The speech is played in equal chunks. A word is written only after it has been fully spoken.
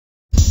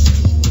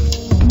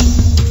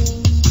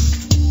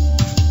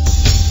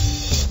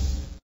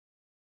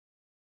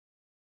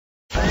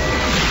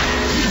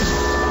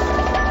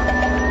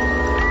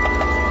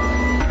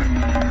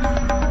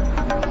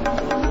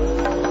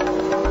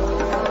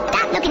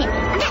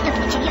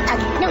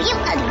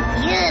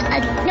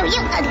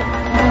you ugly.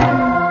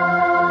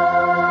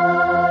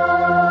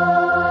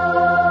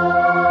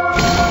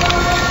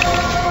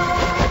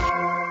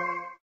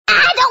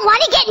 I don't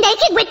want to get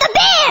naked with the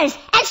bears.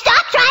 And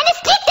stop trying to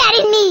stick that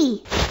in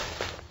me.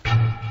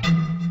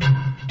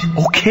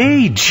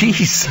 Okay,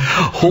 jeez.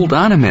 Hold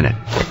on a minute.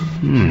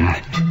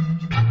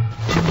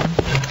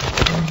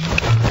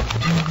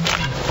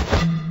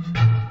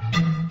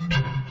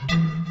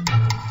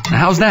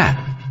 How's that?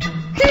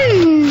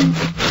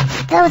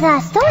 Those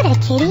are sorta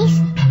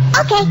kitties.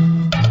 Okay.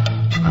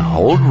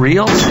 Hold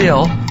real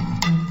still.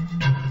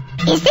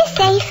 Is this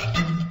safe?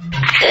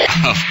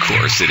 Of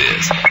course it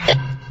is.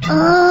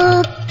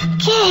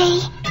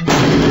 Okay.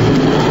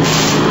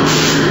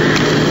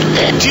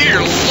 Dear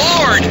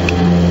Lord!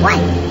 What?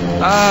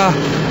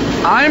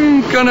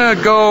 I'm gonna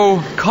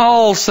go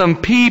call some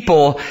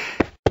people.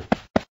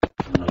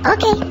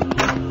 Okay.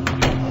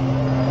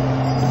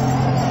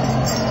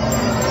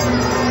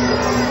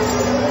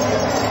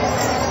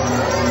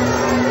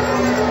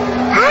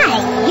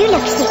 Hi, you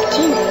look sick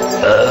too.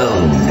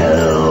 Oh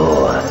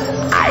no,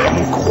 I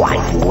am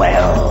quite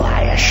well,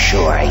 I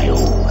assure you.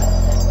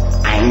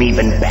 I'm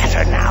even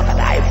better now that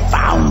I've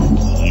found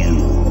you.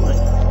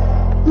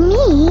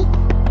 Me?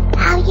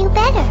 How you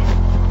better?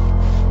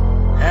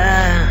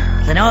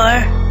 Lenore,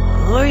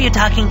 who are you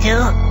talking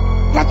to?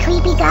 The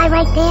creepy guy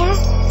right there?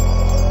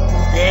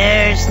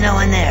 There's no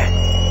one there.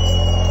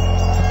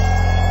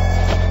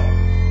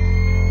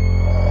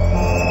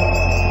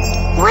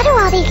 What are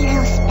all these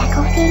little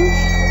speckle things?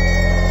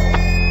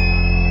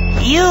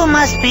 You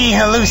must be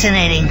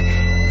hallucinating.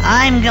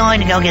 I'm going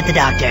to go get the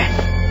doctor.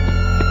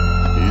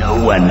 No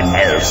one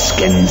else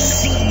can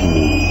see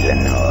me,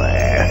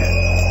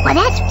 Lenore. Well,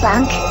 that's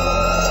bunk.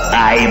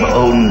 I've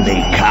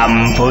only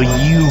come for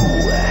you,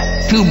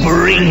 to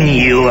bring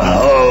you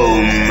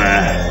home.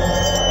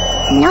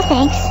 No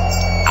thanks.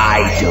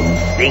 I don't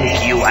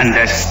think you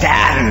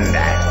understand.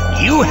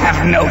 You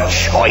have no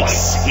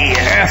choice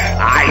here.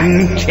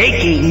 I'm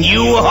taking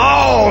you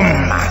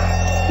home.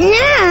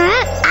 Nah,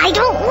 I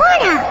don't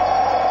wanna.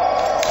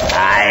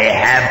 I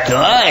have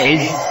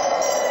toys.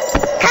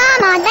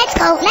 Come on, let's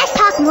go. Let's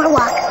talk more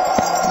walk.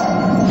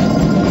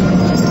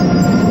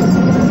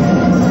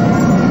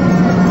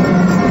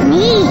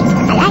 Neat.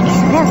 I like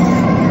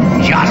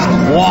swirls. Just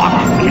walk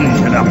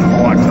into the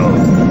portal.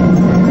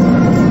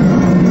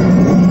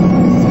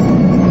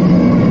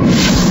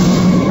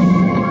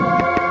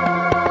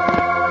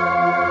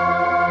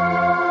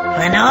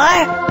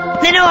 Lenore?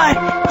 Lenore,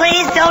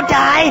 please don't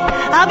die.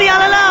 I'll be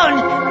all alone.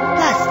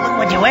 Plus, look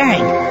what you're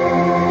wearing.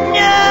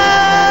 No!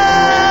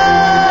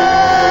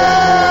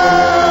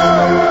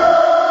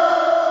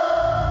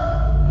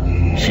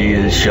 She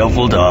has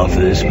shuffled off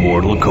this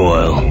mortal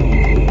coil.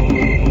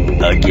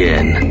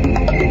 Again.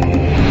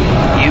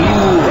 You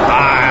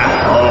are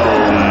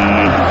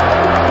home.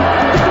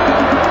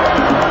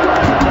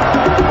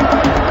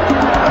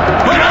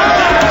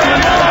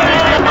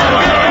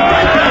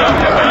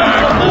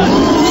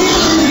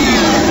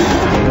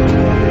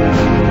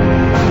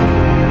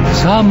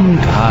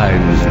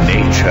 Sometimes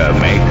nature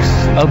makes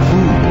a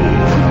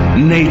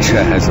boo-boo.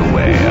 Nature has a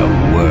way of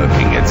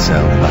working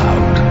itself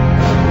out.